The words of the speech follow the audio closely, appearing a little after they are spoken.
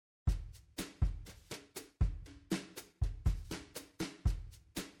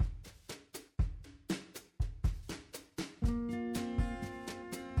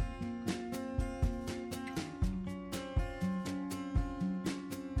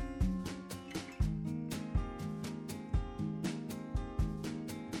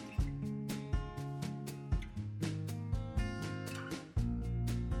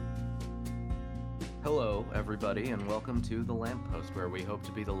Hello, everybody, and welcome to The Lamppost, where we hope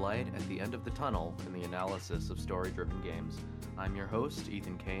to be the light at the end of the tunnel in the analysis of story-driven games. I'm your host,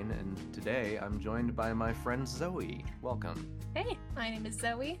 Ethan Kane, and today I'm joined by my friend Zoe. Welcome. Hey, my name is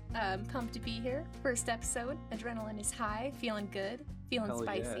Zoe. I'm pumped to be here. First episode, adrenaline is high, feeling good, feeling Hell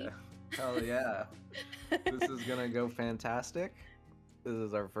spicy. yeah. Hell yeah. This is gonna go fantastic. This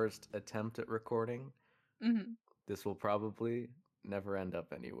is our first attempt at recording. Mm-hmm. This will probably never end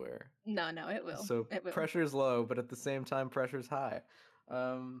up anywhere. No, it will. So It will. pressure's low, but at the same time, pressure's high.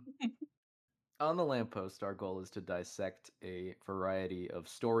 Um, On the Lamppost, our goal is to dissect a variety of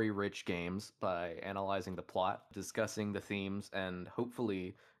story-rich games by analyzing the plot, discussing the themes, and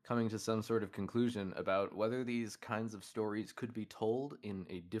hopefully coming to some sort of conclusion about whether these kinds of stories could be told in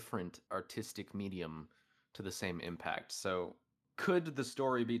a different artistic medium to the same impact. So, could the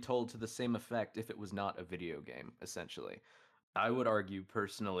story be told to the same effect if it was not a video game, essentially? I would argue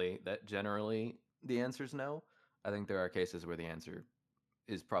personally that generally the answer is no. I think there are cases where the answer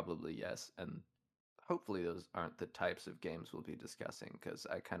is probably yes, and hopefully those aren't the types of games we'll be discussing because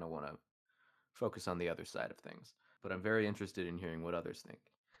I kind of want to focus on the other side of things. But I'm very interested in hearing what others think.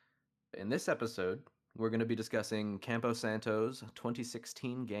 In this episode, we're going to be discussing Campo Santo's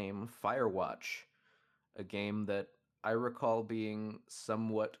 2016 game Firewatch, a game that I recall being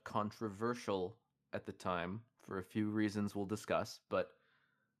somewhat controversial at the time for a few reasons we'll discuss, but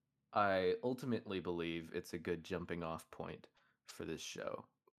I ultimately believe it's a good jumping off point for this show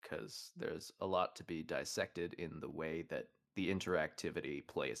because there's a lot to be dissected in the way that the interactivity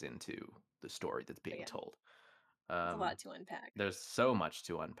plays into the story that's But being yeah, told. it's a Um, lot to unpack. there's so much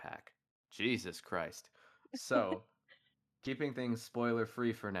to unpack. Jesus Christ. So, keeping things spoiler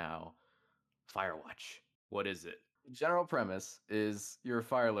free for now, Firewatch. What is it? General premise is you're a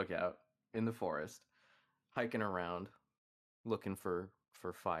fire lookout in the forest, hiking around, looking for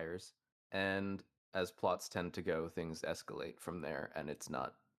fires, and as plots tend to go, things escalate from there, and it's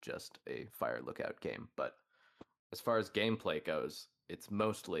not just a fire lookout game. But as far as gameplay goes, it's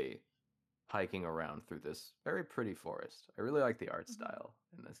mostly hiking around through this very pretty forest. I really like the art Mhm. style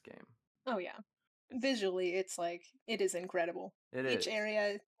in this game. Oh yeah. It's Visually, it's like it is incredible. it Each is.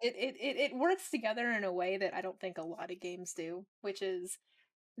 area, it works together in a way that I don't think a lot of games do, which is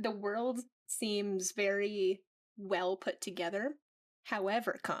the world seems very well put together.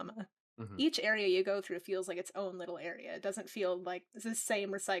 However, Hmm. each area you go through feels like its own little area. It doesn't feel like it's the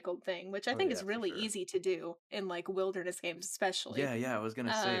same recycled thing, which I Oh think yeah, is for really sure. easy to do in like wilderness games, especially. Yeah, I was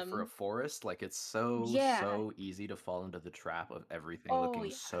gonna say for a Um, forest, like it's so yeah. so easy to fall into the trap of everything Oh looking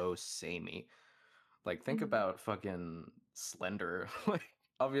yeah. so samey. Like, think Mhm. about fucking Slender. Like,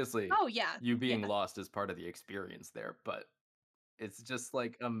 obviously, Oh yeah. you being Yeah. lost is part of the experience there, but it's just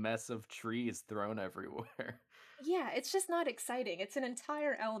like a mess of trees thrown everywhere. Yeah, it's just not exciting. It's an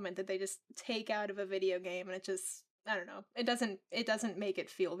entire element that they just take out of a video game and it just I don't know. It doesn't make it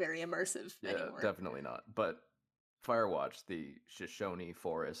feel very immersive Yeah, anymore. definitely not. But Firewatch, the Shoshone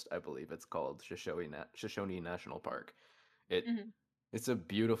Forest, I believe it's called Shoshone National Park. It Mhm. it's a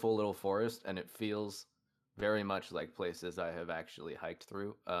beautiful little forest, and it feels very much like places I have actually hiked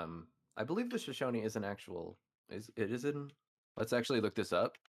through. I believe the Shoshone is an actual is it is in. Let's actually look this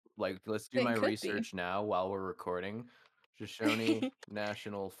up. Like, let's do my It could be. research now while we're recording. Shoshone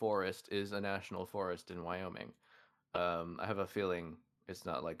National Forest is a national forest in Wyoming. I have a feeling it's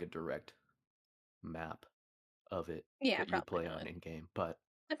not like a direct map of it Yeah, that you probably play on not. in game, but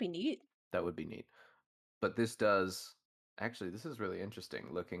That'd be neat. that would be neat. But this does actually, this is really interesting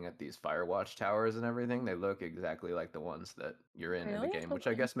looking at these Firewatch towers and everything. They look exactly like the ones that you're in the Really? game, which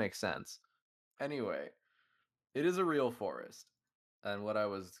I Okay. guess makes sense. Anyway, it is a real forest. And what I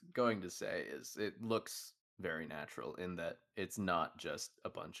was going to say is it looks very natural in that it's not just a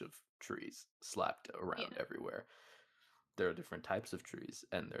bunch of trees slapped around Yeah. everywhere. There are different types of trees,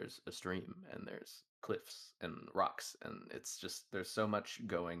 and there's a stream, and there's cliffs and rocks, and it's just there's so much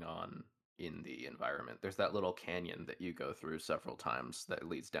going on in the environment. There's that little canyon that you go through several times that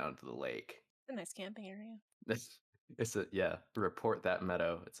leads down to the lake. A nice camping area. It's a yeah, report that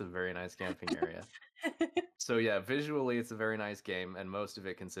meadow. It's a very nice camping area. So yeah, visually it's a very nice game, and most of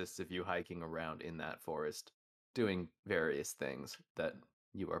it consists of you hiking around in that forest, doing various things that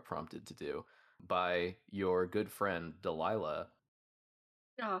you are prompted to do by your good friend Delilah.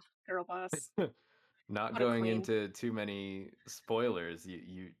 Oh, girl boss. Not What a going queen. into too many spoilers,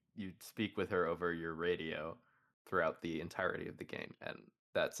 you speak with her over your radio throughout the entirety of the game, and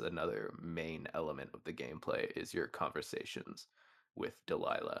that's another main element of the gameplay is your conversations with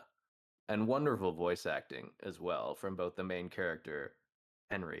Delilah. And wonderful voice acting as well from both the main character,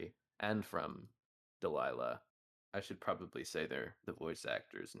 Henry, and from Delilah. I should probably say the voice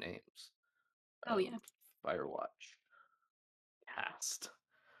actors' names. Oh yeah. Firewatch cast.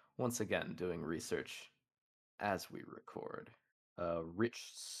 Once again, doing research as we record.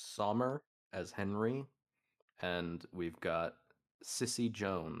 Rich Sommer as Henry, and we've got Sissy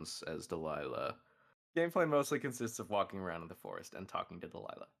Jones as Delilah. Gameplay mostly consists of walking around in the forest and talking to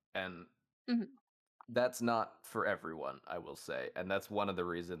Delilah. And Mhm. that's not for everyone, I will say. And that's one of the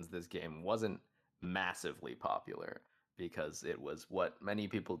reasons this game wasn't massively popular, because it was what many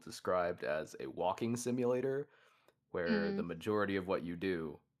people described as a walking simulator, where the Mm. majority of what you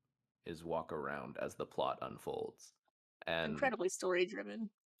do is walk around as the plot unfolds. And Incredibly story driven.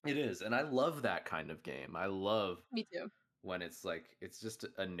 it is. And I love that kind of game. I love Me too. when it's like it's just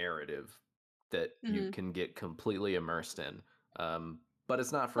a narrative that you Mhm. can get completely immersed in. But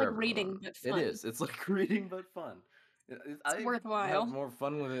it's not for Like reading, everyone. but It fun. is. It's like reading but fun. It's I have worthwhile. more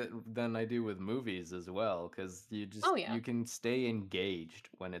fun with it than I do with movies as well, because Oh yeah. you can stay engaged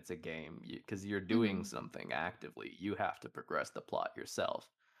when it's a game, because you're doing Mhm. something actively. You have to progress the plot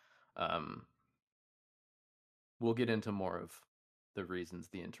yourself. Um, we'll get into more of the reasons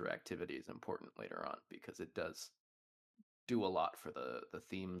the interactivity is important later on, because it does do a lot for the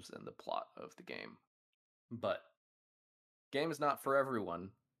themes and the plot of the game. But game is not for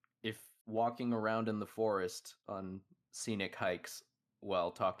everyone. If walking around in the forest on scenic hikes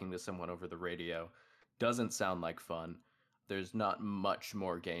while talking to someone over the radio doesn't sound like fun, there's not much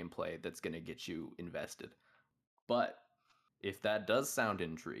more gameplay that's going to get you invested. But if that does sound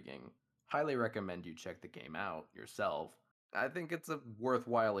intriguing, highly recommend you check the game out yourself. I think it's a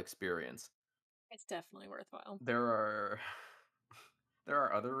worthwhile experience. It's definitely worthwhile. There are there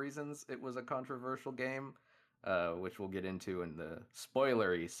are other reasons it was a controversial game, which we'll get into in the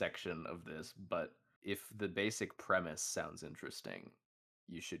spoilery section of this. But if the basic premise sounds interesting,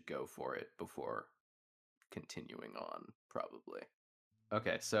 you should go for it before continuing on, probably.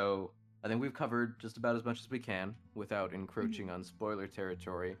 Okay, so I think we've covered just about as much as we can without encroaching Mhm. on spoiler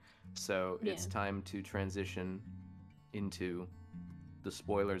territory. So it's Yeah. time to transition into the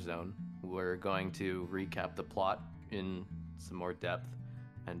spoiler zone. We're going to recap the plot in some more depth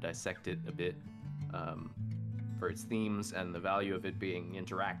and dissect it a bit, um, for its themes and the value of it being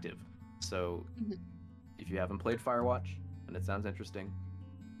interactive. So Mhm. if you haven't played Firewatch and it sounds interesting,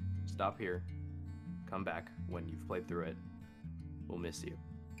 stop here, come back when you've played through it. We'll miss you,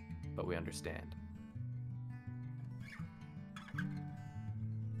 but we understand.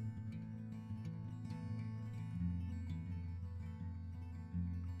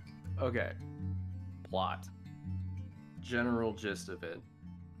 Okay, plot. General gist of it: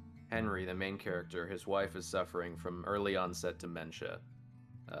 Henry, the main character, his wife is suffering from early onset dementia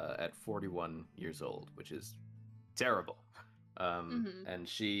at 41 years old, which is terrible. Mhm. And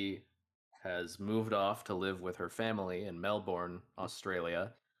she has moved off to live with her family in Melbourne,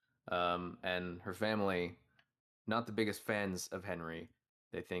 Australia. And her family, not the biggest fans of Henry.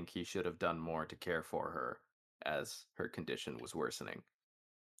 They think he should have done more to care for her as her condition was worsening,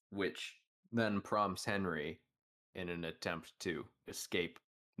 which then prompts Henry, in an attempt to escape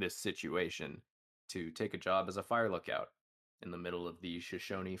this situation, to take a job as a fire lookout in the middle of the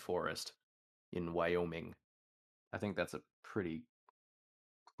Shoshone Forest in Wyoming. I think that's a pretty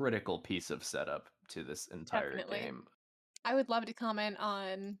critical piece of setup to this entire Definitely. game. I would love to comment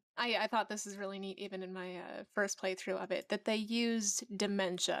on I thought this is really neat even in my first playthrough of it that they used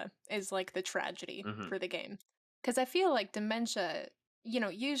dementia as like the tragedy Hmm. for the game. Cuz I feel like dementia,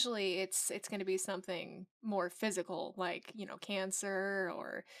 usually it's going to be something more physical like, cancer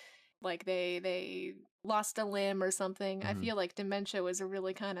or like they lost a limb or something. I Hmm. feel like dementia was a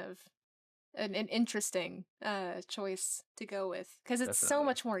really kind of an interesting choice to go with cuz it's so Definitely.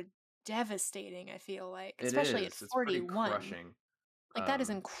 much more devastating, I feel like, It especially at is. It's pretty 41. crushing. Like, that is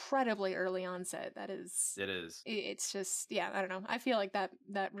Um, incredibly early onset. That is it is. it's just yeah, I don't know. I feel like that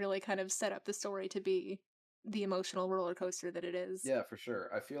really kind of set up the story to be the emotional roller coaster that it is. Yeah, for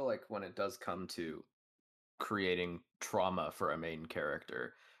sure. I feel like when it does come to creating trauma for a main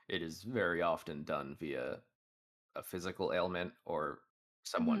character, it is very often done via a physical ailment or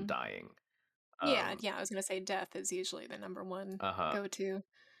someone Mhm. dying. Yeah, Um, yeah, I was gonna say death is usually the number one uh-huh. go-to.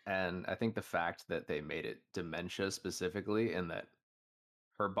 And I think the fact that they made it dementia specifically, and that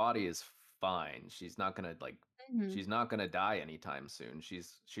her body is fine. Mhm. She's not gonna die anytime soon.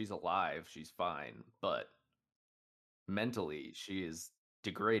 She's alive, she's fine, but mentally she is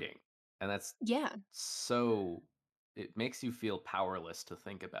degrading. And that's Yeah, so it makes you feel powerless to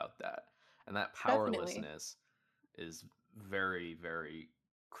think about that. And that definitely. powerlessness is very, very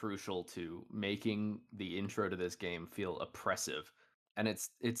crucial to making the intro to this game feel oppressive. And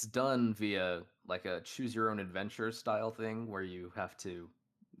it's done via like a choose your own adventure style thing, where you have to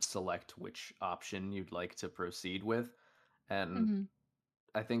select which option you'd like to proceed with. And Mhm.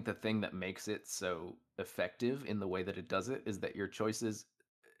 I think the thing that makes it so effective in the way that it does it is that your choices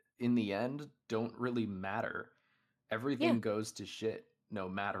in the end don't really matter. Yeah. Everything goes to shit no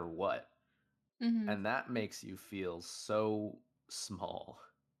matter what. Mhm. And that makes you feel so small.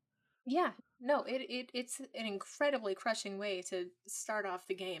 Yeah. No, it's an incredibly crushing way to start off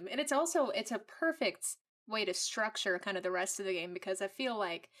the game. And it's a perfect way to structure kind of the rest of the game because I feel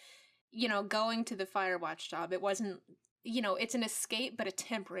like, going to the Firewatch job, it wasn't, it's an escape, but a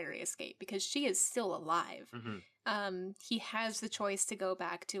temporary escape because she is still alive. Mhm. He has the choice to go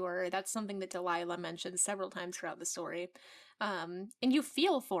back to her. That's something that Delilah mentioned several times throughout the story. And you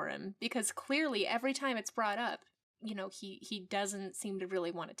feel for him because clearly every time it's brought up, he doesn't seem to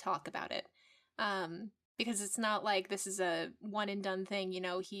really want to talk about it. Because it's not like this is a one and done thing,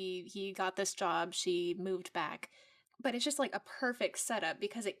 he got this job, she moved back. But it's just like a perfect setup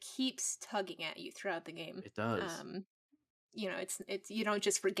because it keeps tugging at you throughout the game. It does. Um, it's you don't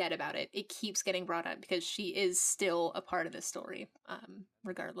just forget about it. It keeps getting brought up because she is still a part of the story,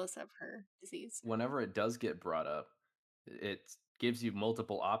 regardless of her disease. Whenever it does get brought up, it gives you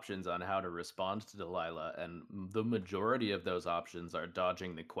multiple options on how to respond to Delilah, and the majority of those options are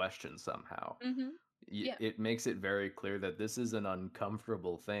dodging the question somehow. Mhm. Yeah. It makes it very clear that this is an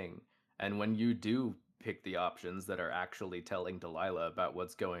uncomfortable thing. And when you do pick the options that are actually telling Delilah about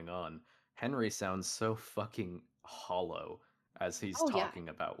what's going on, Henry sounds so fucking hollow as he's Oh, yeah. talking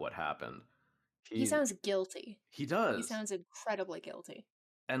about what happened. He He sounds guilty. he He does. sounds incredibly guilty.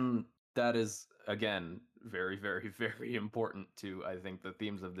 And that is again very very very important to I think the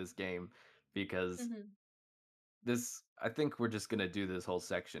themes of this game because Mhm. this I think we're just going to do this whole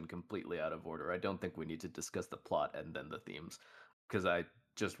section completely out of order. I don't think we need to discuss the plot and then the themes because I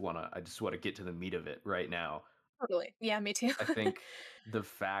just want to get to the meat of it right now. Totally. Yeah, me too. I think the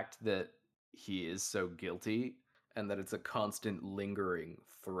fact that he is so guilty and that it's a constant lingering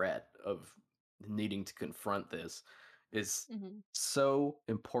threat of needing to confront this is Mhm. so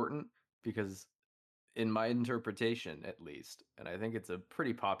important because in my interpretation at least, and I think it's a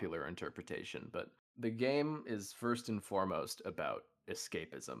pretty popular interpretation, but the game is first and foremost about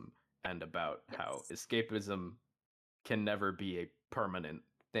escapism and about how Yes. escapism can never be a permanent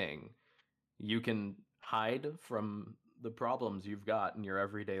thing. You can hide from the problems you've got in your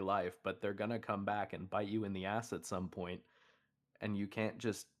everyday life, but they're going to come back and bite you in the ass at some point, and you can't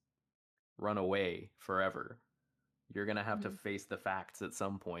just run away forever. You're going to have to Mhm. face the facts at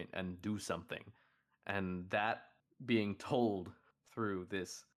some point and do something. And that being told through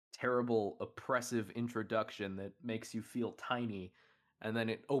this terrible, oppressive introduction that makes you feel tiny, and then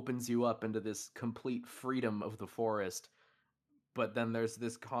it opens you up into this complete freedom of the forest. But then there's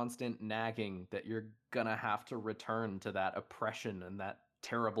this constant nagging that you're gonna have to return to that oppression and that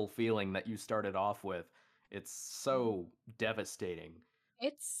terrible feeling that you started off with. It's Mhm. so devastating.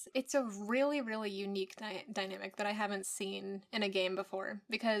 It's a really really unique dynamic that I haven't seen in a game before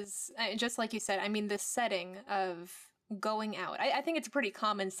because just like you said, I mean the setting of going out. I think it's a pretty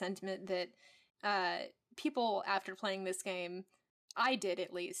common sentiment that uh, people after playing this game, I did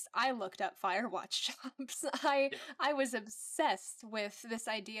at least. I looked up Firewatch jobs. I Yeah. I was obsessed with this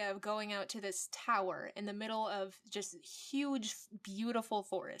idea of going out to this tower in the middle of just huge, beautiful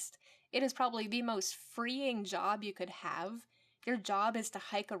forest. It is probably the most freeing job you could have. Your job is to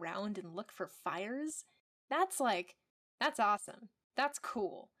hike around and look for fires. That's like, that's awesome. That's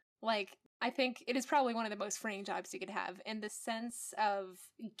cool. Like, I think it is probably one of the most freeing jobs you could have. And the sense of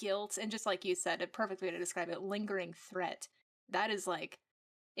guilt, and just like you said, a perfect way to describe it, lingering threat. That is like,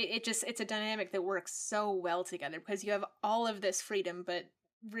 it's a dynamic that works so well together because you have all of this freedom, but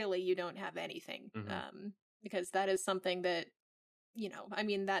really you don't have anything. Hmm. Because that is something that, I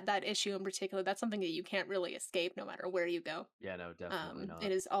mean, that issue in particular, that's something that you can't really escape no matter where you go. Yeah, no, definitely It not.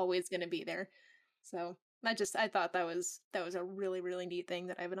 is always going to be there. So I thought that was a really really neat thing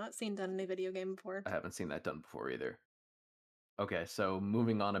that I have not seen done in a video game before. I haven't seen that done before either. Okay, so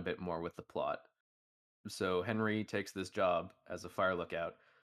moving on a bit more with the plot. So Henry takes this job as a fire lookout,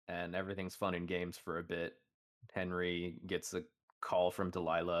 and everything's fun and games for a bit. Henry gets a call from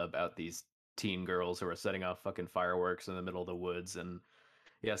Delilah about these teen girls who are setting off fucking fireworks in the middle of the woods, and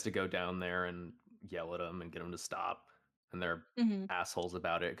he has to go down there and yell at them and get them to stop. And they're Hmm. assholes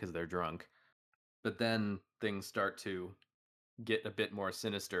about it because they're drunk. But then things start to get a bit more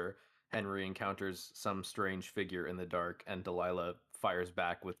sinister. Henry encounters some strange figure in the dark, and Delilah fires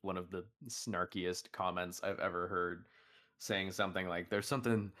back with one of the snarkiest comments I've ever heard, saying something like, "There's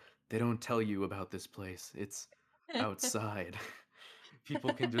something they don't tell you about this place. It's outside.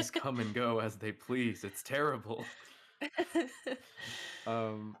 People can just come and go as they please. It's terrible."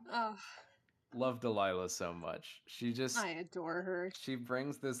 um, Oh, love Delilah so much. I adore her. She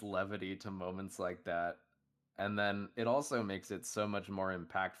brings this levity to moments like that. And then it also makes it so much more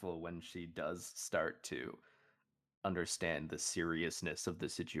impactful when she does start to understand the seriousness of the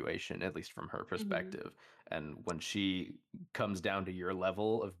situation, at least from her Mhm. perspective. And when she comes down to your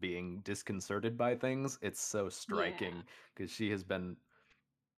level of being disconcerted by things, it's so Yeah. striking because she has been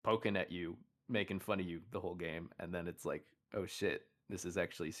poking at you, making fun of you the whole game. And then it's like, oh shit, this is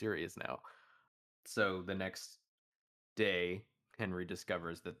actually serious now. So the next day, Henry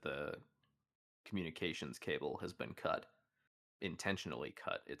discovers that the communications cable has been cut, intentionally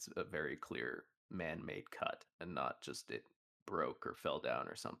cut. It's a very clear man made cut and not just it broke or fell down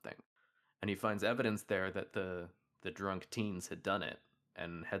or something. And he finds evidence there that the drunk teens had done it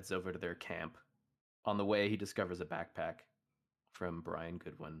and heads over to their camp. On the way, he discovers a backpack from Brian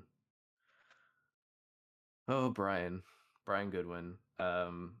Goodwin. Oh, Brian Goodwin, That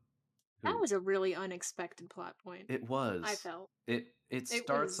who was a really unexpected plot point, it I was. felt. It It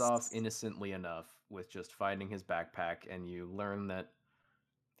starts was off innocently enough with just finding his backpack, and you learn that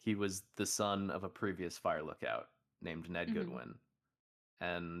he was the son of a previous fire lookout named Ned Mhm. Goodwin,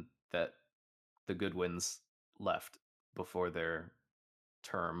 and that the Goodwins left before their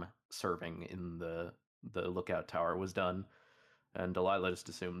term serving in the lookout tower was done, and Delilah just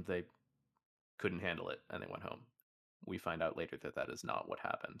assumed they couldn't handle it and they went home. We find out later that that is not what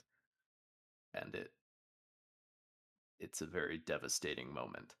happened, and it's a very devastating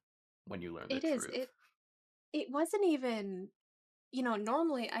moment when you learn the It is. truth. It wasn't even,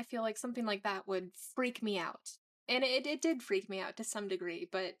 normally I feel like something like that would freak me out. And it did freak me out to some degree,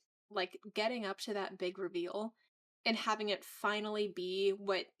 but like getting up to that big reveal and having it finally be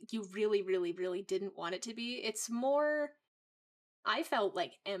what you really, really, really didn't want it to be, it's more I felt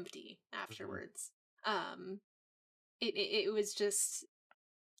like empty Mhm. afterwards. Um it was just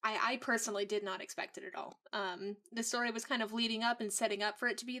I personally did not expect it at all. The story was kind of leading up and setting up for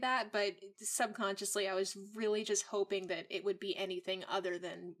it to be that, but subconsciously, I was really just hoping that it would be anything other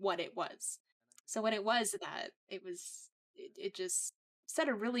than what it was. So when it was that, it just set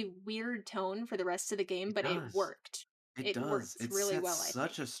a really weird tone for the rest of the game, It but it does. worked. It It does. worked It really sets well, I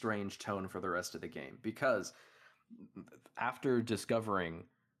such think. a strange tone for the rest of the game because after discovering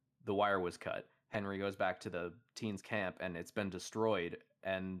the wire was cut, Henry goes back to the teens' camp and it's been destroyed,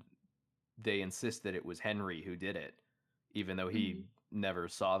 and they insist that it was Henry who did it, even though he Hmm. never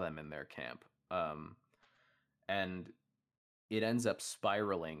saw them in their camp. And it ends up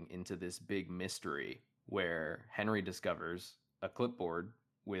spiraling into this big mystery where Henry discovers a clipboard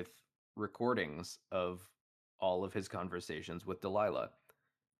with recordings of all of his conversations with Delilah.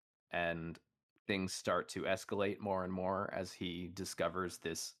 And things start to escalate more and more as he discovers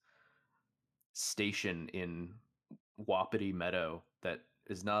this station in Wapiti Meadow that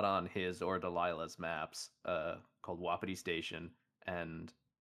is not on his or Delilah's maps, called Wapiti Station. And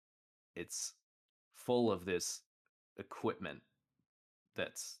it's full of this equipment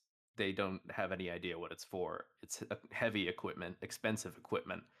that's they don't have any idea what it's for. It's heavy equipment, expensive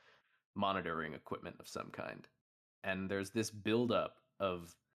equipment, monitoring equipment of some kind. And there's this buildup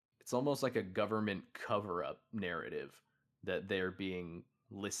of it's almost like a government cover up narrative that they're being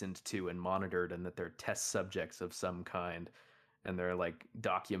listened to and monitored and that they're test subjects of some kind and they're like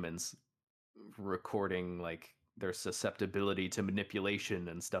documents recording like their susceptibility to manipulation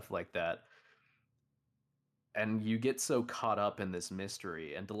and stuff like that. And you get so caught up in this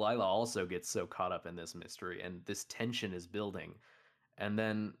mystery, and Delilah also gets so caught up in this mystery, and this tension is building. And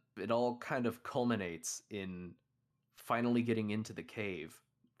then it all kind of culminates in finally getting into the cave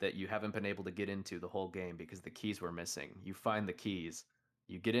that you haven't been able to get into the whole game because the keys were missing. You find the keys,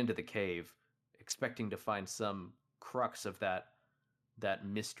 you get into the cave, expecting to find some crux of that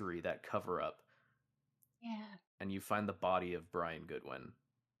mystery, that cover up, Yeah. and you find the body of Brian Goodwin,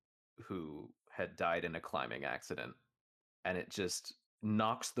 who had died in a climbing accident, and it just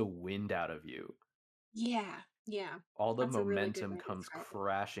knocks the wind out of you. Yeah. Yeah. All the That's a really good momentum way to comes describe it.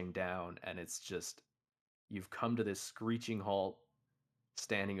 crashing down, and it's just you've come to this screeching halt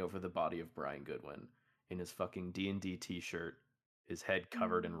standing over the body of Brian Goodwin in his fucking D&D t-shirt, his head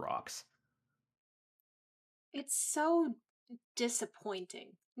covered in Mm. rocks. It's so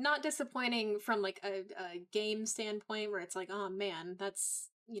disappointing. Not disappointing from like a game standpoint where it's like, oh man, that's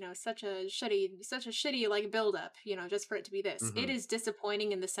such a shitty like build up, just for it to be this. It Mhm. is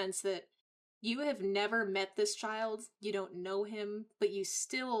disappointing in the sense that you have never met this child, you don't know him, but you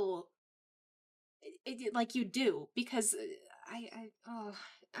still like you do because I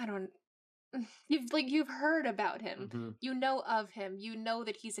don't you've heard about him. Mhm. You know of him. You know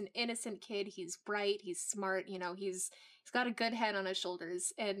that he's an innocent kid. He's bright, he's smart, he's got a good head on his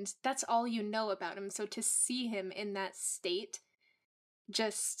shoulders, and that's all you know about him. So to see him in that state,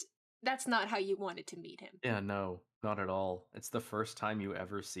 just that's not how you wanted to meet him. Yeah, no, not at all. It's the first time you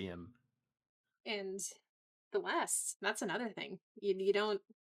ever see him. And the last, that's another thing. You don't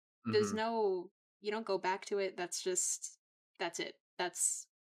there's Mhm. no you don't go back to it. That's it. That's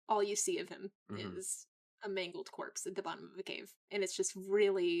all you see of him Mhm. is a mangled corpse at the bottom of a cave. And it's just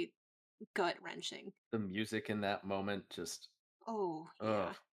really gut wrenching. The music in that moment just Oh, ugh.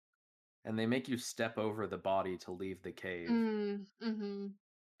 yeah. And they make you step over the body to leave the cave, Mm, mm-hmm.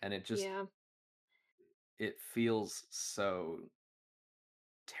 and it just Yeah. it feels so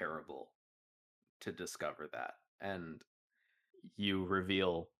terrible to discover that. And you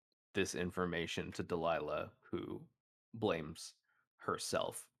reveal this information to Delilah, who blames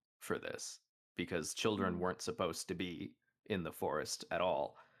herself for this because children Mm, weren't supposed to be in the forest at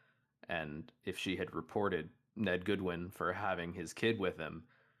all. And if she had reported Ned Goodwin for having his kid with him,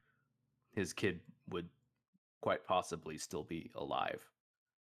 his kid would quite possibly still be alive.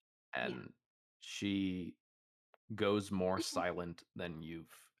 yeah. And she goes more silent than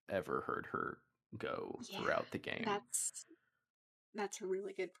you've ever heard her go Yeah. throughout the game. That's that's a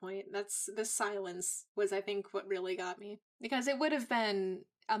really good point. That's the silence was I think what really got me. Because it would have been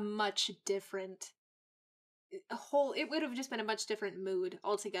a much different a whole it would have just been a much different mood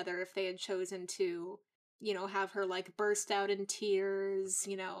altogether if they had chosen to, have her like burst out in tears,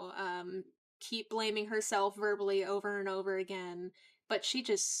 keep blaming herself verbally over and over again, but she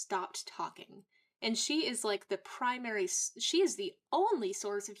just stopped talking. And she is like the she is the only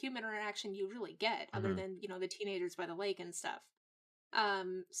source of human interaction you really get other Mhm. than, the teenagers by the lake and stuff.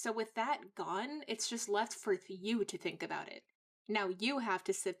 So with that gone, it's just left for you to think about it. Now you have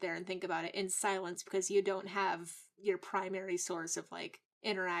to sit there and think about it in silence because you don't have your primary source of like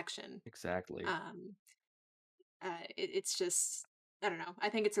interaction. Exactly. Um, it's just I don't know. I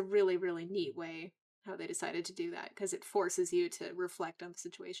think it's a really really neat way how they decided to do that because it forces you to reflect on the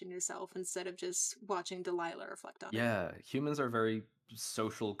situation yourself instead of just watching Delilah reflect on it. Yeah, humans are very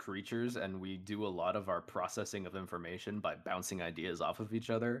social creatures, and we do a lot of our processing of information by bouncing ideas off of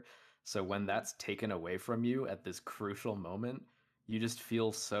each other. So when Mhm. that's taken away from you at this crucial moment, you just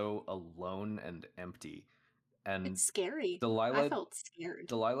feel so alone and empty. And It's scary. I Delilah felt scared.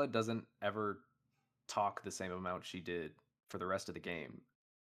 Delilah doesn't ever talk the same amount she did for the rest of the game.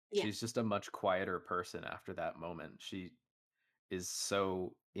 Yeah. She's just a much quieter person after that moment. She is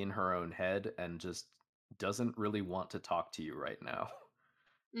so in her own head and just doesn't really want to talk to you right now.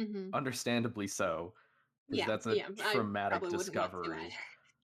 Hmm. Understandably so, because Yeah. that's a Yeah. I traumatic probably wouldn't want to discovery. either.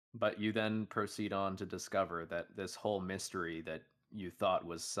 But you then proceed on to discover that this whole mystery that you thought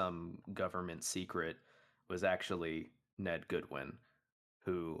was some government secret was actually Ned Goodwin,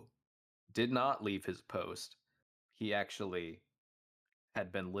 who did not leave his post. He actually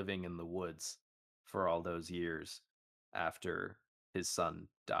had been living in the woods for all those years after his son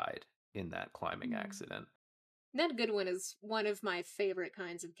died in that climbing Mm. accident. Ned Goodwin is one of my favorite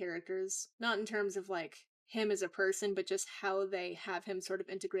kinds of characters, not in terms of like him as a person, but just how they have him sort of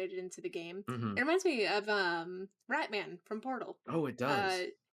integrated into the game. It Mhm. reminds me of Ratman from Portal. Oh, it Uh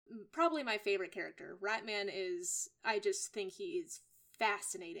does. Probably my favorite character. Ratman is I just think he is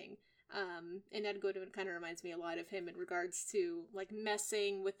fascinating. And Ned Goodwin kind of reminds me a lot of him in regards to like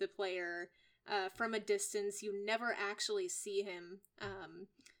messing with the player from a distance. You never actually see him.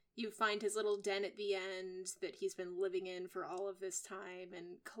 You find his little den at the end that he's been living in for all of this time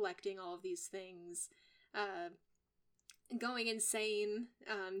and collecting all of these things, uh, going insane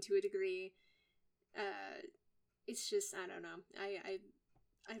to a degree. Uh, it's just I don't know.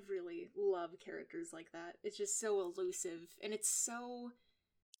 I really love characters like that. It's just so elusive and it's so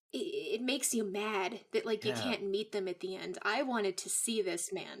it makes you mad that like you Yeah. can't meet them at the end. I wanted to see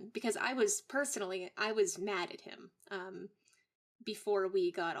this man because I was mad at him before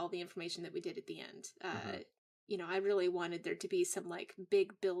we got all the information that we did at the end. Mhm. I really wanted there to be some like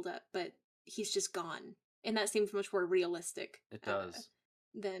big build up, but he's just gone. And that seems much more realistic It does.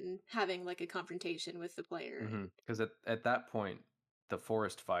 than having like a confrontation with the player and Because at that point, the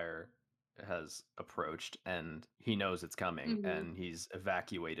forest fire has approached, and he knows it's coming, Mhm. and he's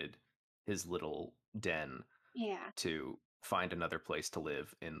evacuated his little den Yeah. to find another place to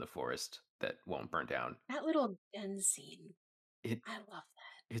live in the forest that won't burn down. That little den scene. It I love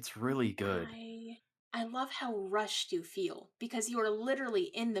that. it's really good. I love how rushed you feel because you are literally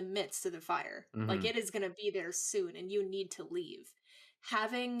in the midst of the fire. Like Mhm. it is going to be there soon and you need to leave.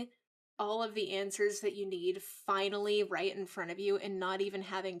 Having all of the answers that you need finally right in front of you and not even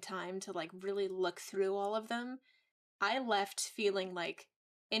having time to like really look through all of them, I left feeling like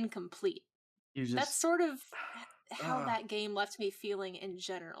incomplete. You That's just sort of how ah, that game left me feeling in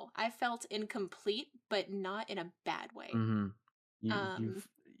general. I felt incomplete, but not in a bad way. mhm. You Um, you've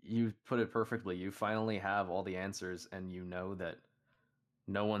you've put it perfectly. You finally have all the answers and you know that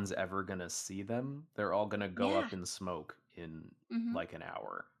no one's ever gonna see them. They're all gonna go yeah. up in smoke in Mhm. like an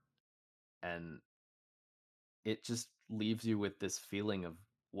hour. And it just leaves you with this feeling of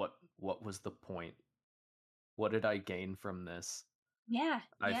what was the point? What did I gain from this? Yeah,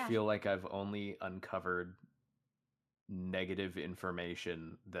 I yeah. feel like I've only uncovered negative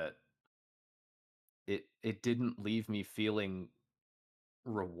information that it didn't leave me feeling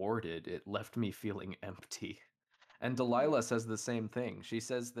rewarded. It left me feeling empty. And Mhm. Delilah says the same thing. She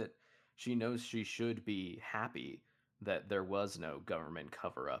says that she knows she should be happy that there was no government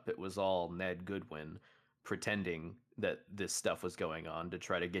cover up. It was all Ned Goodwin pretending that this stuff was going on to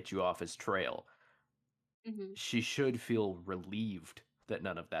try to get you off his trail. Mhm. She should feel relieved that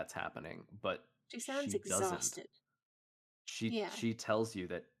none of that's happening, but She sounds she doesn't. exhausted. She Yeah. she tells you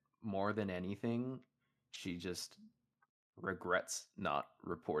that more than anything, she just regrets not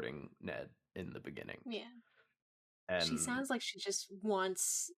reporting Ned in the beginning. Yeah. She And sounds like she just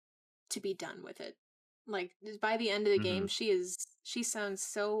wants to be done with it. Like by the end of the game, mhm, she sounds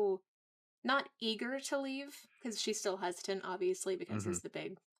so not eager to leave because she's still hesitant, obviously, because mhm, there's the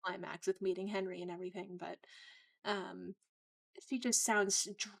big climax with meeting Henry and everything. But um, she just sounds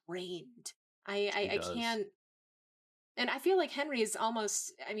drained. she I does. can't. And I feel like Henry is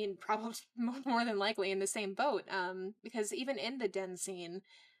almost, I mean, probably more than likely in the same boat. Because even in the den scene,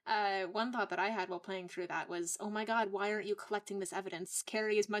 one thought that I had while playing through that was, oh my God, why aren't you collecting this evidence?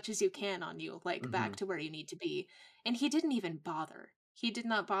 Carry as much as you can on you, like back Mhm, to where you need to be. And he didn't even bother. He did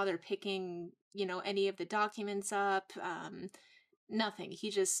not bother picking, any of the documents up. Nothing. He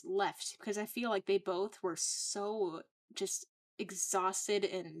just left because I feel like they both were so just exhausted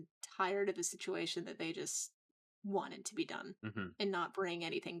and tired of the situation that they just wanted to be done mhm. and not bring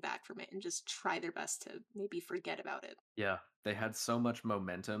anything back from it and just try their best to maybe forget about it. Yeah, they had so much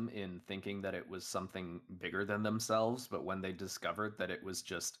momentum in thinking that it was something bigger than themselves, but when they discovered that it was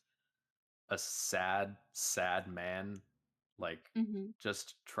just a sad, sad man, like, Mhm.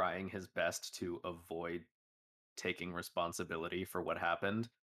 just trying his best to avoid taking responsibility for what happened,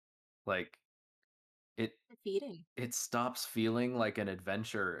 like, it Defeating. it stops feeling like an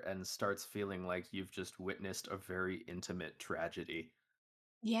adventure and starts feeling like you've just witnessed a very intimate tragedy.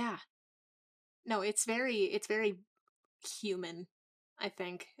 Yeah. No, it's very human, I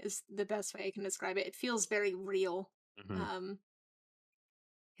think is the best way I can describe it. It feels very real. Mhm. Um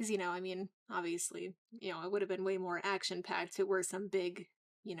 'Cause, I mean, obviously, it would have been way more action packed if it were some big,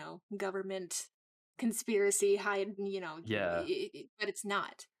 government conspiracy hide, Yeah, but it's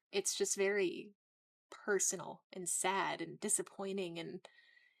not. It's just very personal and sad and disappointing and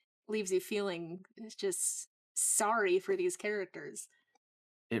leaves you feeling just sorry for these characters.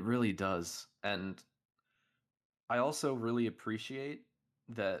 it really does, and I also really appreciate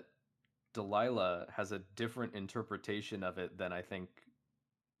that Delilah has a different interpretation of it than I think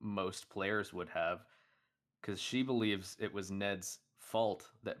most players would have, because she believes it was Ned's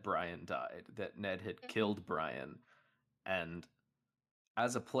fault that Brian died, that Ned had Mhm. killed Brian. And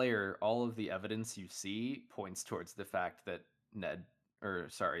as a player, all of the evidence you see points towards the fact that Ned, or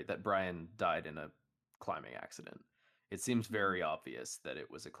sorry, that Brian died in a climbing accident. It seems Mhm. very obvious that it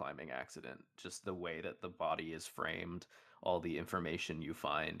was a climbing accident, just the way that the body is framed, all the information you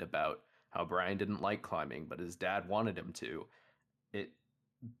find about how Brian didn't like climbing, but his dad wanted him to. It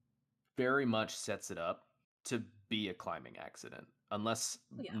very much sets it up to be a climbing accident. Unless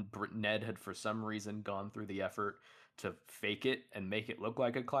Yeah. Ned had for some reason gone through the effort to fake it and make it look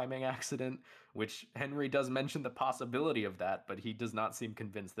like a climbing accident, which Henry does mention the possibility of that, but he does not seem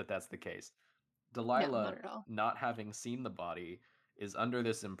convinced that that's the case. No, not Delilah, at all. not having seen the body, is under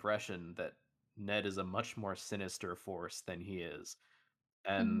this impression that Ned is a much more sinister force than he is.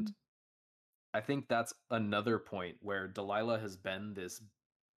 And Mhm. I think that's another point where Delilah has been this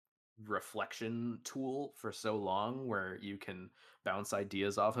reflection tool for so long where you can bounce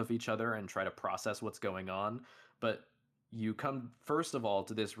ideas off of each other and try to process what's going on. But you come, first of all,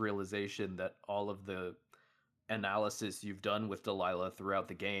 to this realization that all of the analysis you've done with Delilah throughout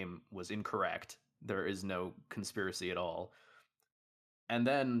the game was incorrect. There is no conspiracy at all. And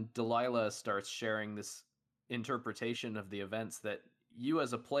then Delilah starts sharing this interpretation of the events that you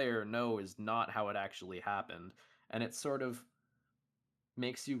as a player know is not how it actually happened. And it sort of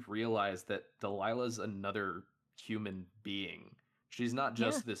makes you realize that Delilah's another human being. She's not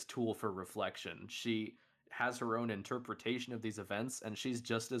Yeah. just this tool for reflection. She has her own interpretation of these events, and she's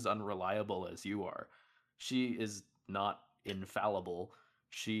just as unreliable as you are. She is not infallible.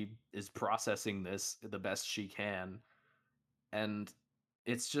 She is processing this the best she can. And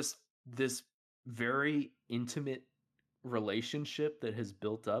it's just this very intimate relationship that has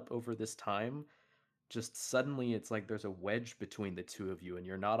built up over this time. Just suddenly it's like there's a wedge between the two of you and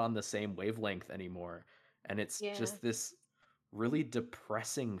you're not on the same wavelength anymore. And it's Yeah. just this really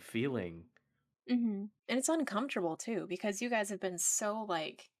depressing feeling. And it's uncomfortable too because you guys have been so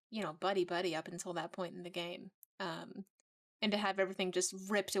like, buddy buddy up until that point in the game. Um and to have everything just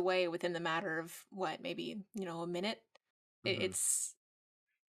ripped away within the matter of what, maybe, a minute. It, Mhm. it's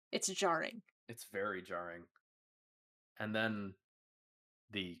it's jarring. It's very jarring. And then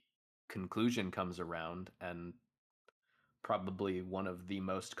the conclusion comes around, and probably one of the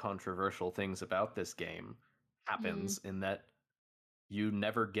most controversial things about this game Mm. happens in that you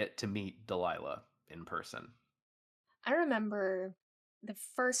never get to meet Delilah in person. I remember the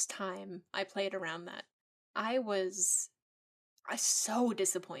first time I played around that. I was I so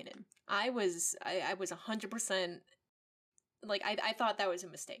disappointed. I was 100%, like, I thought that was a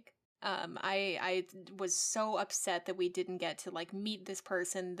mistake. I was so upset that we didn't get to like meet this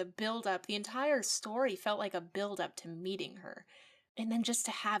person. The build up, the entire story felt like a build up to meeting her. And then just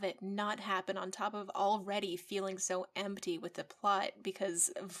to have it not happen on top of already feeling so empty with the plot because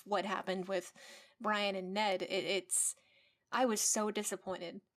of what happened with Brian and Ned, it's I was so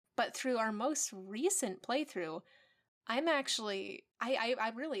disappointed. But through our most recent playthrough, I'm actually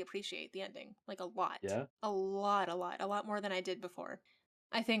I really appreciate the ending, like a lot. Yeah? A lot, a lot, a lot more than I did before.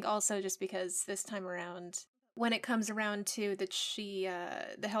 I think also just because this time around, when it comes around to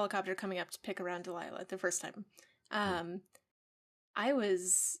the helicopter coming up to pick around Delilah the first time, Mhm. um, I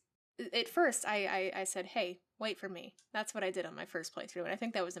was at first I said, "Hey, wait for me." That's what I did on my first playthrough, and I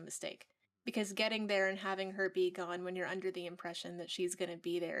think that was a mistake because getting there and having her be gone when you're under the impression that she's going to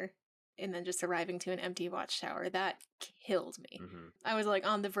be there and then just arriving to an empty watchtower, that killed me. Mhm. I was like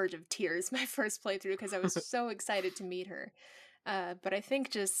on the verge of tears my first playthrough because I was so excited to meet her. But I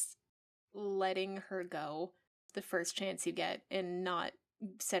think just letting her go the first chance you get and not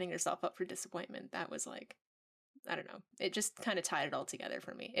setting yourself up for disappointment, that was like, I don't know. It just kind of tied it all together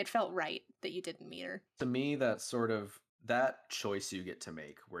for me. It felt right that you didn't meet her. To me, that sort of that choice you get to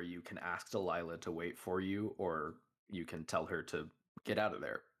make where you can ask Delilah to wait for you or you can tell her to get out of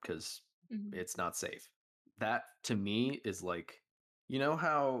there because Mhm. it's not safe. That to me is like, you know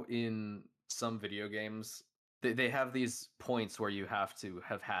how in some video games they have these points where you have to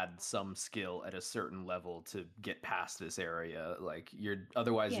have had some skill at a certain level to get past this area. Like you're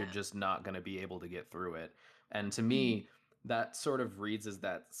otherwise you're Yeah. just not going to be able to get through it. And to Mhm. me, that sort of reads as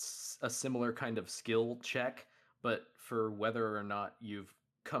a similar kind of skill check, but for whether or not you've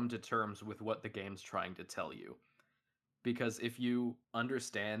come to terms with what the game's trying to tell you. Because if you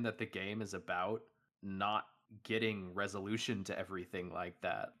understand that the game is about not getting resolution to everything like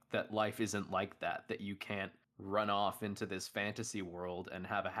that, that life isn't like that, that you can't run off into this fantasy world and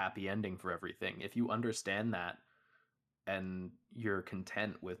have a happy ending for everything. If you understand that, and you're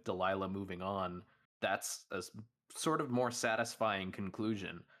content with Delilah moving on, that's sort of more satisfying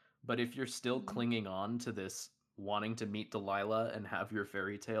conclusion. But if you're still Mhm. clinging on to this wanting to meet Delilah and have your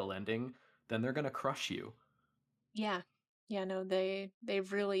fairy tale ending, then they're going to crush you. Yeah. Yeah, no, they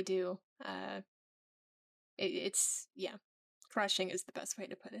really do. It's yeah. Crushing is the best way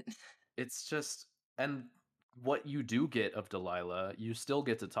to put it. It's just and what you do get of Delilah, you still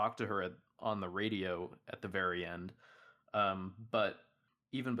get to talk to her on the radio at the very end. But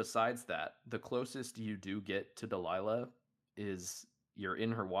even besides that, the closest you do get to Delilah is you're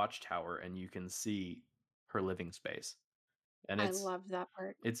in her watchtower and you can see her living space. And I it's love that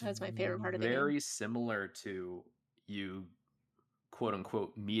part. it's That's my favorite part of the game. very similar to you quote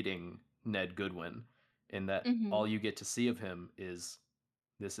unquote meeting Ned Goodwin in that Mhm. all you get to see of him is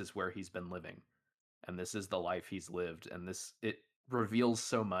this is where he's been living and this is the life he's lived and this it reveals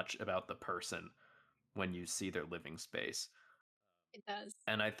so much about the person when you see their living space. It does.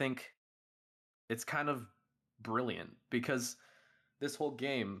 And I think it's kind of brilliant because this whole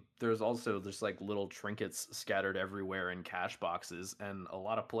game there's also just like little trinkets scattered everywhere in cache boxes and a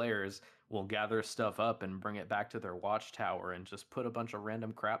lot of players will gather stuff up and bring it back to their watchtower and just put a bunch of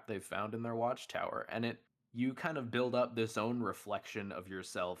random crap they've found in their watchtower and it you kind of build up this own reflection of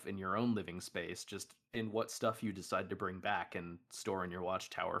yourself in your own living space just in what stuff you decide to bring back and store in your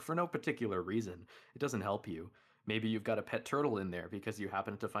watchtower for no particular reason. It doesn't help you. Maybe you've got a pet turtle in there because you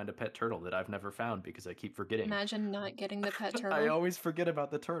happen to find a pet turtle that I've never found because I keep forgetting. Imagine not getting the pet I turtle. always forget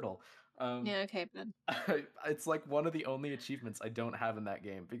about the turtle. Um, Yeah, okay, bud. it's like one of the only achievements I don't have in that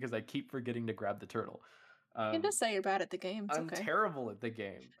game because I keep forgetting to grab the turtle. You can Um, just say you're bad at the game, it's I'm okay. terrible at the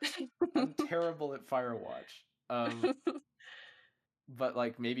game. I'm terrible at Firewatch. But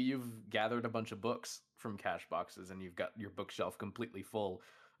like maybe you've gathered a bunch of books from cache boxes and you've got your bookshelf completely full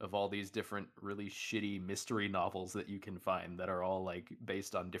of all these different really shitty mystery novels that you can find that are all like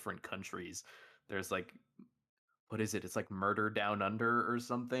based on different countries. There's like what is it? It's like Murder Down Under or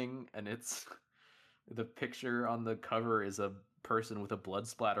something, and it's the picture on the cover is a person with a blood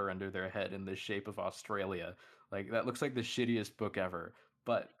splatter under their head in the shape of Australia. Like that looks like the shittiest book ever.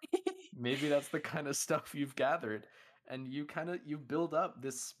 But maybe that's the kind of stuff you've gathered and you build up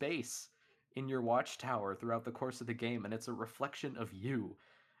this space in your watchtower throughout the course of the game and it's a reflection of you.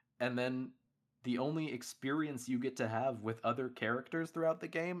 And then the only experience you get to have with other characters throughout the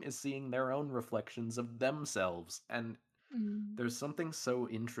game is seeing their own reflections of themselves. And Mm. there's something so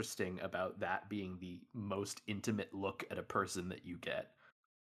interesting about that being the most intimate look at a person that you get.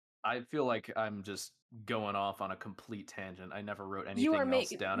 I feel like I'm just going off on a complete tangent. I never wrote You are anything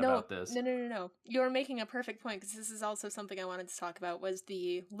else making down no, about this. no, no, no, no. You're making a perfect point because this is also something I wanted to talk about was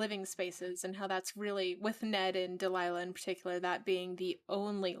the living spaces and how that's really with Ned and Delilah in particular, that being the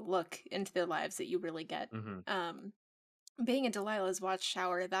only look into their lives that you really get. Mhm. Um, being in Delilah's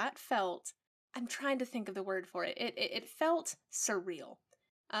watchtower, that felt I'm trying to think of the word for it. It felt surreal.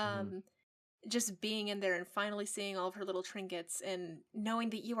 Mhm. Um, just being in there and finally seeing all of her little trinkets and knowing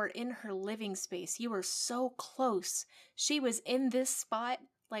that you are in her living space. You are so close. She was in this spot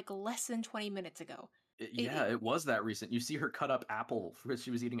like less than 20 minutes ago. Yeah, it was that recent. You see her cut up apple because she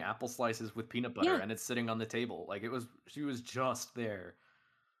was eating apple slices with peanut butter Yeah, and it's sitting on the table. Like it was she was just there.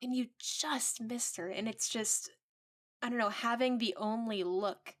 and you just missed her. And it's just, I don't know, having the only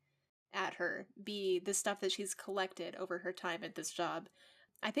look at her be the stuff that she's collected over her time at this job.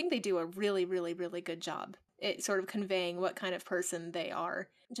 I think they do a really, really, really good job at sort of conveying what kind of person they are,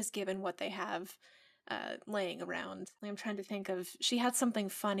 just given what they have laying around. I'm trying to think of. She had something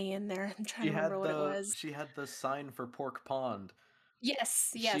funny in there. I'm trying to remember what it was. She had the sign for Pork Pond.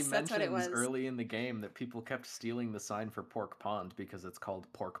 Yes, She yes, that's what it mentions was. early in the game that people kept stealing the sign for Pork Pond because it's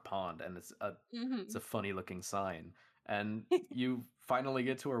called Pork Pond and it's a Hmm. funny looking sign. And you finally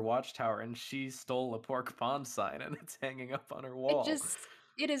get to her watchtower and she stole a Pork Pond sign and it's hanging up on her It wall. just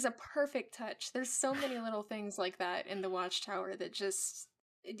it is a perfect touch. There's so many little things like that in the watchtower that just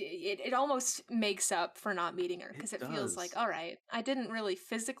it almost makes up for not meeting her It because it feels like, does. all right, I didn't really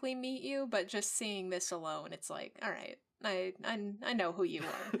physically meet you, but just seeing this alone, it's like, all right, I know who you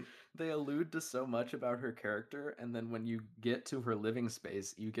are. They allude to so much about her character, and then when you get to her living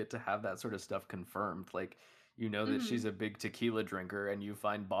space, you get to have that sort of stuff confirmed. Like, you know that Hmm. she's a big tequila drinker, and you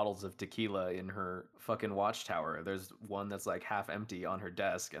find bottles of tequila in her fucking watchtower. There's one that's like half empty on her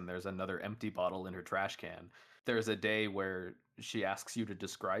desk, and there's another empty bottle in her trash can. There's a day where she asks you to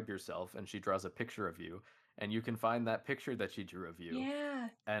describe yourself, and she draws a picture of you, and you can find that picture that she drew of you Yeah,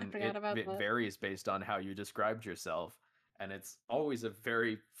 I and forgot about it that. varies based on how you described yourself and it's always a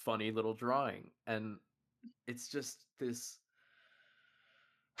very funny little drawing and it's just this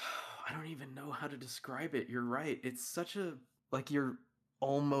I don't even know how to describe it. You're right. It's such a like you're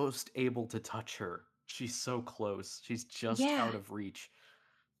almost able to touch her. She's so close. She's just Yeah. out of reach.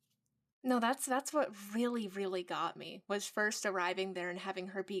 No, that's what really, really got me was first arriving there and having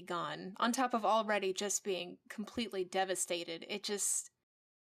her be gone. On top of already just being completely devastated. It just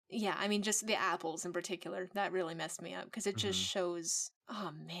yeah, I mean just the apples in particular, that really messed me up because it just Mhm. shows,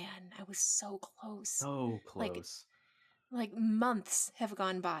 oh man, I was so close. So Like close. like months have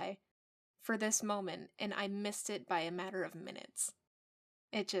gone by for this moment and I missed it by a matter of minutes.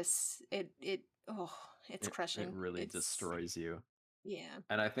 It just it oh, it's It crushing. really It's destroys you. yeah.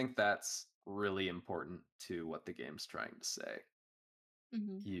 And I think that's really important to what the game's trying to say.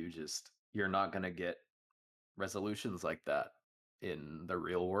 Mhm. You're not going to get resolutions like that in the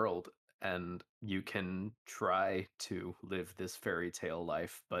real world. And you can try to live this fairy tale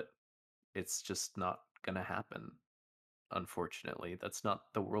life, but it's just not going to happen. Unfortunately, that's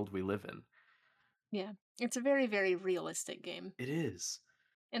not the world we live in. Yeah. It's a very, very realistic game. It is.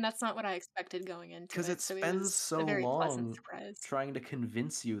 And that's not what I expected going into Because it it, so it spends was a so very pleasant long surprise. trying to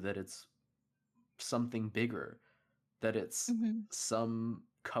convince you that it's something bigger, that it's Mhm. some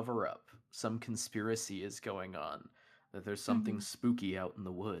cover up, some conspiracy is going on, that there's something Mhm. spooky out in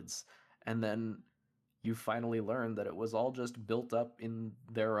the woods. And then you finally learn that it was all just built up in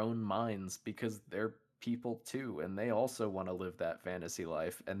their own minds because they're people too and they also want to live that fantasy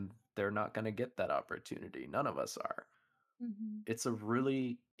life and they're not going to get that opportunity. None of us are. Mhm. It's a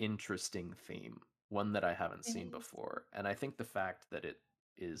really interesting theme, one that I haven't It seen is. before. And I think the fact that it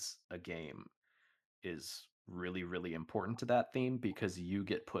is a game is really, really important to that theme because you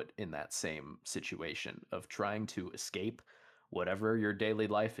get put in that same situation of trying to escape whatever your daily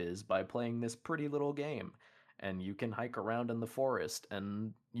life is by playing this pretty little game. And you can hike around in the forest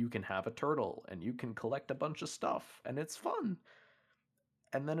and you can have a turtle and you can collect a bunch of stuff and it's fun.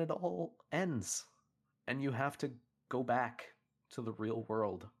 And then it all ends and you have to go back to the real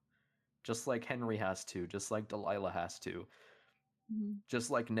world. Just like Henry has to, just like Delilah has to, Mhm. just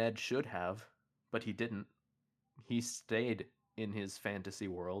like Ned should have, but he didn't. He stayed in his fantasy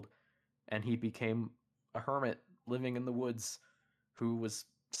world and he became a hermit living in the woods who was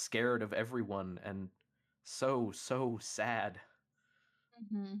scared of everyone and so sad.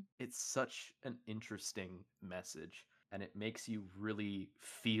 Mhm. It's such an interesting message and it makes you really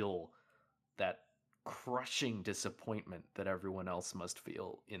feel that crushing disappointment that everyone else must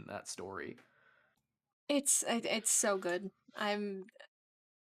feel in that story. It's so good.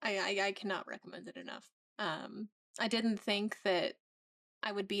 I cannot recommend it enough. Um, I didn't think that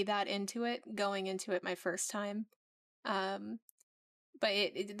I would be that into it going into it my first time. Um, but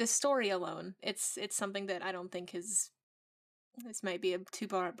the story alone, it's something that I don't think is this might be a too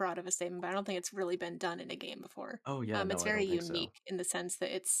broad of a statement, but I don't think it's really been done in a game before. Oh yeah, It's no, I very don't think so. unique in the sense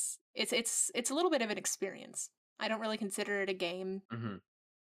that it's a little bit of an experience. I don't really consider it a game. Hmm.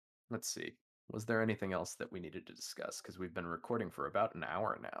 Let's see. Was there anything else that we needed to discuss? Because we've been recording for about an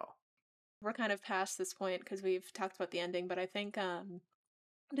hour now. We're kind of past this point because we've talked about the ending, but I think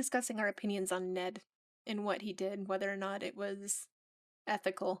discussing our opinions on Ned and what he did, whether or not it was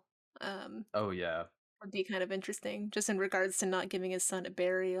ethical, um, Oh yeah. would be kind of interesting. Just in regards to not giving his son a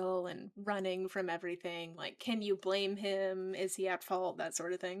burial and running from everything. Like, can you blame him? Is he at fault? That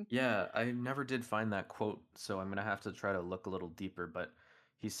sort of thing. Yeah, I never did find that quote, so I'm gonna have to try to look a little deeper, but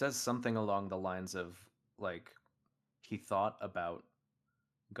he says something along the lines of like he thought about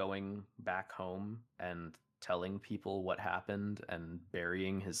going back home and telling people what happened and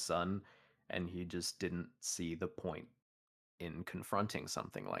burying his son, and he just didn't see the point in confronting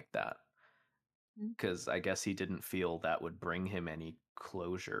something like that. Mm. Because I guess he didn't feel that would bring him any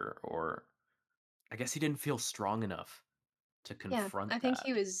closure, or I guess he didn't feel strong enough to Yeah, confront I think that.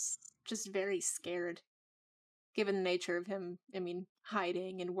 he was just very scared, given the nature of him. I mean,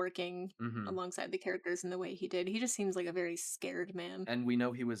 hiding and working Hmm. alongside the characters in the way he did. He just seems like a very scared man. And we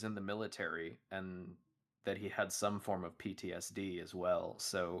know he was in the military and that he had some form of PTSD as well.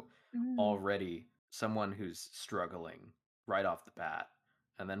 So Mm, already someone who's struggling right off the bat.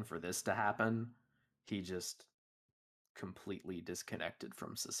 And then for this to happen, he just completely disconnected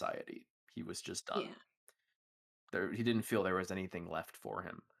from society. He was just done. yeah. He didn't feel there was anything left for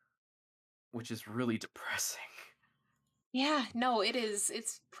him, which is really depressing. Yeah, no, it is.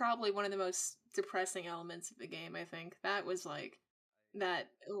 It's probably one of the most depressing elements of the game, I think. That was like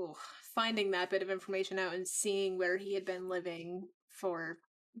that oh, finding that bit of information out and seeing where he had been living for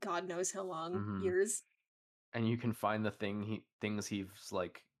God knows how long, Hmm. years. And you can find things he's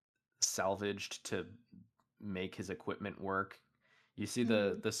like salvaged to make his equipment work. You see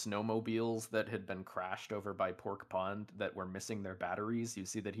Mhm. the snowmobiles that had been crashed over by Pork Pond that were missing their batteries. You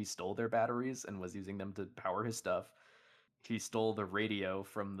see that he stole their batteries and was using them to power his stuff. He stole the radio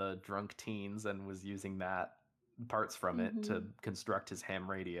from the drunk teens and was using that parts from it to Mhm. construct his ham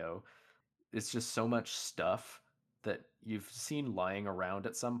radio. It's just so much stuff that you've seen lying around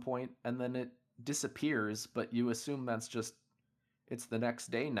at some point and then it disappears, but you assume that's just it's the next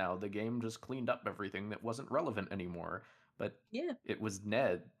day now. The game just cleaned up everything that wasn't relevant anymore. But Yeah. it was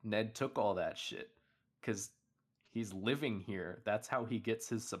Ned. Ned took all that shit cuz he's living here. That's how he gets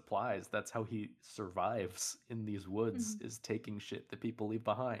his supplies. That's how he survives in these woods Mhm. is taking shit that people leave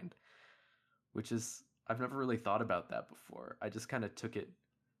behind, which is I've never really thought about that before. I just kind of took it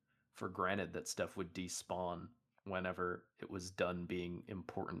for granted that stuff would despawn whenever it was done being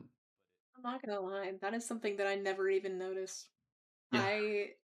important. I'm not gonna lie, that is something that I never even noticed. Yeah.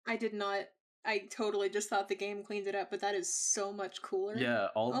 I did not I totally just thought the game cleaned it up, but that is so much cooler. Yeah,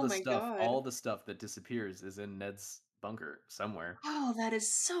 Oh my god. all the stuff that disappears is in Ned's bunker somewhere. Oh, that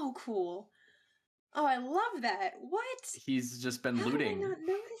is so cool. Oh, I love that. What? He's just been How did I looting. not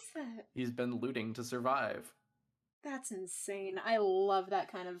notice that? He's been looting to survive. That's insane. I love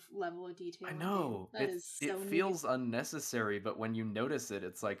that kind of level of I detail in a game. know. That is It so neat. feels unnecessary, but when you notice it,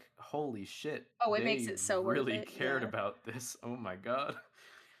 it's like, holy shit, Oh, it makes they it so worth really it. cared Yeah. about this. Oh my god.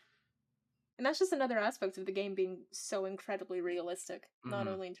 And that's just another aspect of the game being so incredibly realistic, not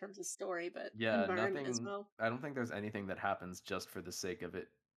Hmm. only in terms of story, but Yeah, environment as nothing well. I don't think there's anything that happens just for the sake of it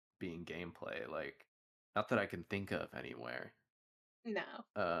being gameplay. Like, not that I can think of anywhere. No.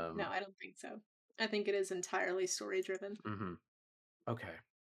 No, Um, I don't think so. I think it is entirely story driven. mhm. Okay.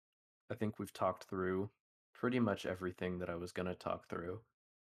 I think we've talked through pretty much everything that I was going to talk through.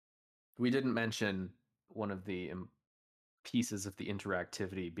 We didn't mention one of the pieces of the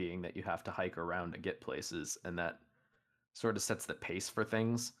interactivity being that you have to hike around to get places, and that sort of sets the pace for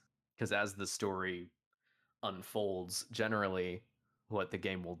things. Because as the story unfolds, generally, what the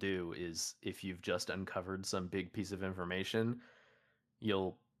game will do is if you've just uncovered some big piece of information,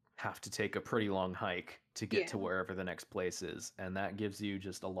 you'll have to take a pretty long hike to get to Yeah. wherever the next place is. And that gives you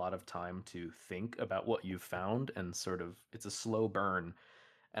just a lot of time to think about what you've found and sort of, it's a slow burn.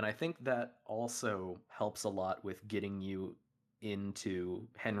 And I think that also helps a lot with getting you into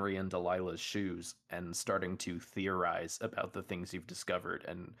Henry and Delilah's shoes and starting to theorize about the things you've discovered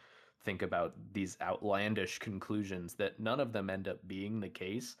and think about these outlandish conclusions that none of them end up being the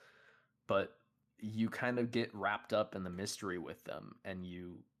case, but you kind of get wrapped up in the mystery with them and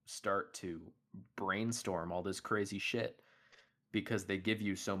you start to brainstorm all this crazy shit because they give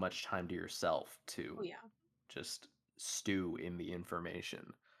you so much time to yourself Oh to yeah. just stew in the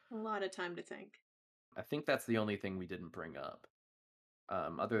information. A lot of time to think. I think that's the only thing we didn't bring up.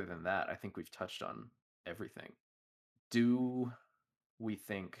 Other than that, I think we've touched on everything. Do we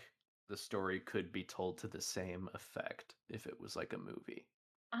think the story could be told to the same effect if it was like a movie?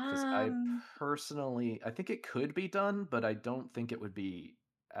 Because I Um personally, I think it could be done, but I don't think it would be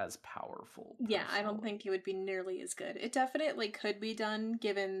as powerful yeah, I don't personally. think it would be nearly as good. It definitely could be done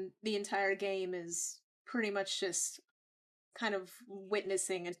given the entire game is pretty much just kind of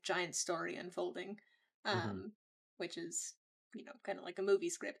witnessing a giant story unfolding. Hmm. Um which is, kind of like a movie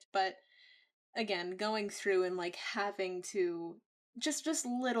script, but again, going through and like having to just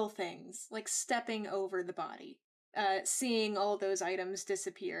little things, like stepping over the body, seeing all those items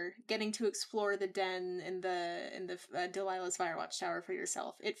disappear, getting to explore the den in the Delilah's Firewatch Tower for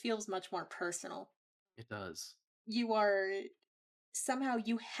yourself. It feels much more personal. It does. You are somehow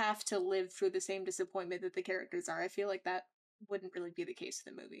you have to live through the same disappointment that the characters are. I feel like that wouldn't really be the case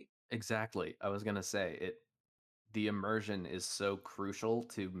in the movie. Exactly. I was gonna say it. The immersion is so crucial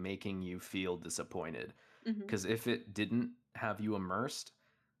to making you feel disappointed. Hmm. Because if it didn't have you immersed,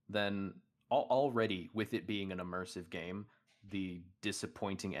 then already with it being an immersive game, the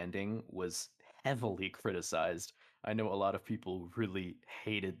disappointing ending was heavily criticized. I know a lot of people really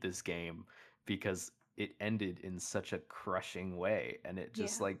hated this game because it ended in such a crushing way and it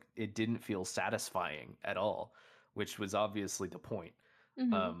just Yeah. like it didn't feel satisfying at all, which was obviously the point.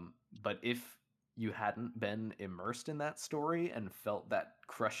 Hmm. But if you hadn't been immersed in that story and felt that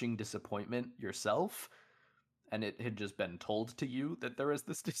crushing disappointment yourself, and it had just been told to you that there is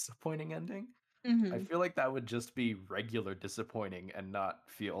this disappointing ending, I Hmm. feel like that would just be regular disappointing and not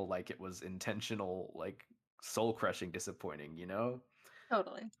feel like it was intentional, like soul crushing disappointing, you know?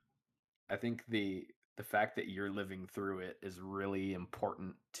 Totally. I think the fact that you're living through it is really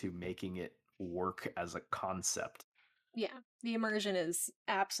important to making it work as a concept. Yeah. The immersion is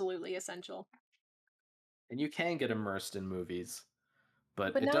absolutely essential. And you can get immersed in movies,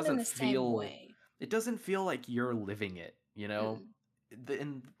 but But not in the same way. it doesn't feel like you're living it, you know? Mm.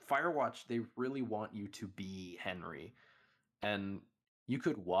 In Firewatch, they really want you to be Henry, and you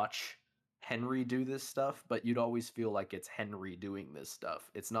could watch Henry do this stuff, but you'd always feel like it's Henry doing this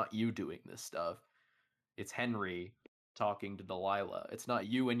stuff. It's not you doing this stuff. It's Henry talking to Delilah. It's not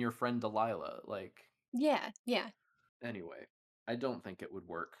you and your friend Delilah. Like, Yeah, yeah. anyway, I don't think it would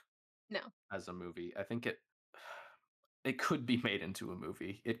work No. as a movie. I think it could be made into a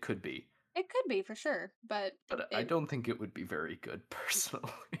movie. It could be. It could be for sure, but But I it don't think it would be very good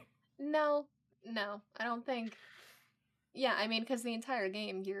personally. no. No, I don't think. Yeah, I mean, because the entire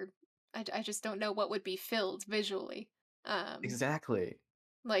game, I just don't know what would be filled visually. Um, Exactly.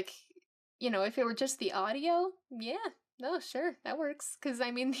 like, if it were just the audio, yeah, no, sure, that works. Because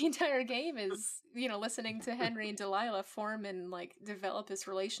I mean, the entire game is, listening to Henry and Delilah form and like develop this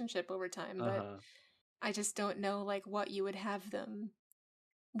relationship over time. But Uh-huh. I just don't know like what you would have them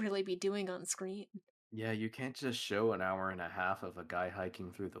really be doing on screen. Yeah, you can't just show an hour and a half of a guy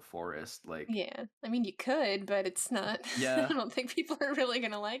hiking through the forest. Like, Yeah. I mean, you could, but it's not. I yeah, don't think people are really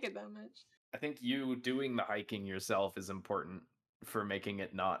gonna like it that much. I think you doing the hiking yourself is important for making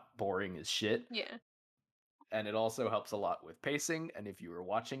it not boring as shit. Yeah. And it also helps a lot with pacing. And if you were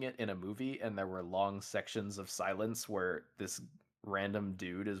watching it in a movie and there were long sections of silence where this random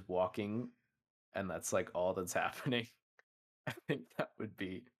dude is walking and that's like all that's happening, I think that would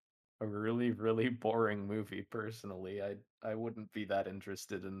be a really, really boring movie personally. I wouldn't be that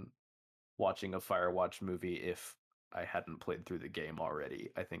interested in watching a Firewatch movie if I hadn't played through the game already.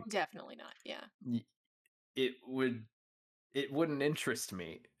 I think Definitely not. Yeah. y- it would it wouldn't interest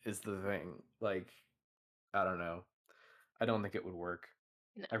me is the thing. Like, I don't know. I don't think it would work.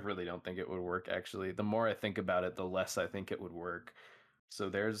 No. I really don't think it would work, actually. The more I think about it, the less I think it would work. So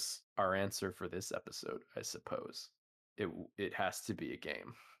there's our answer for this episode, I suppose. It has to be a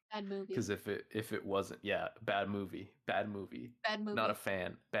game. Bad movie. Because if it wasn't, yeah, bad movie, bad movie. Bad Not a movie.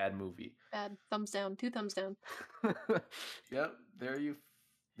 fan, bad movie. Bad thumbs down. 2 thumbs down. Yep, there you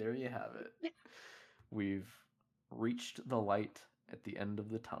have it. We've reached the light at the end of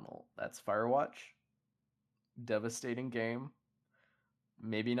the tunnel. That's Firewatch. Devastating game.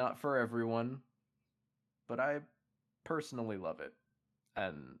 Maybe not for everyone, but I personally love it.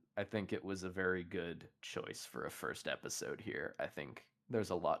 And I think it was a very good choice for a first episode here. I think there's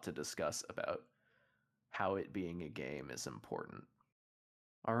a lot to discuss about how it being a game is important.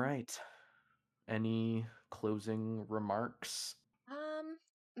 All right. Any closing remarks?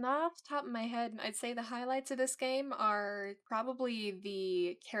 Not off the top of my head, I'd say the highlights of this game are probably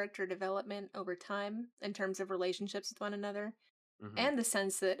the character development over time in terms of relationships with one another, Mm-hmm. and the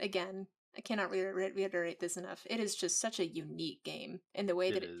sense that, again, I cannot reiterate this enough. It is just such a unique game in the way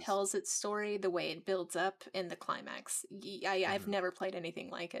It that it is. tells its story, the way it builds up, and the climax. I've Mm-hmm. never played anything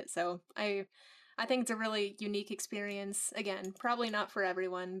like it, so I think it's a really unique experience. Again, probably not for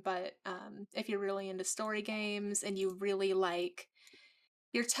everyone, but if you're really into story games and you really like,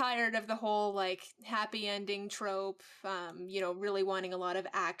 you're tired of the whole like happy ending trope, really wanting a lot of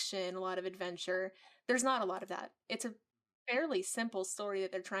action, a lot of adventure. There's not a lot of that. It's a fairly simple story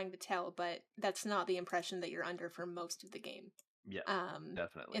that they're trying to tell, but that's not the impression that you're under for most of the game. Yeah, And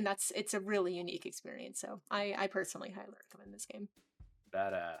definitely. it's a really unique experience. So I personally highly recommend this game.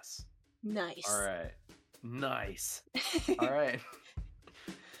 Badass. All Nice. right. Nice. All right.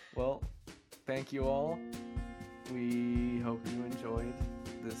 Well, thank you all. We hope you enjoyed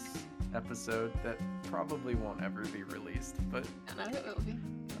this episode that probably won't ever be released, but I know it will be.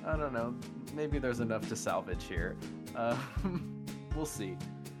 I don't know. Maybe there's enough to salvage here. We'll see.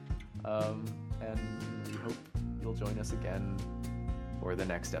 And we hope you'll join us again for the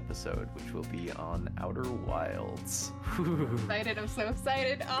next episode, which will be on Outer Wilds. Excited! I'm so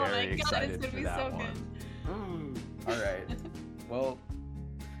excited! Oh Very my god, excited it's gonna for be that so one. good. All right. Well,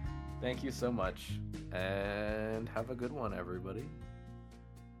 thank you so much, and have a good one, everybody.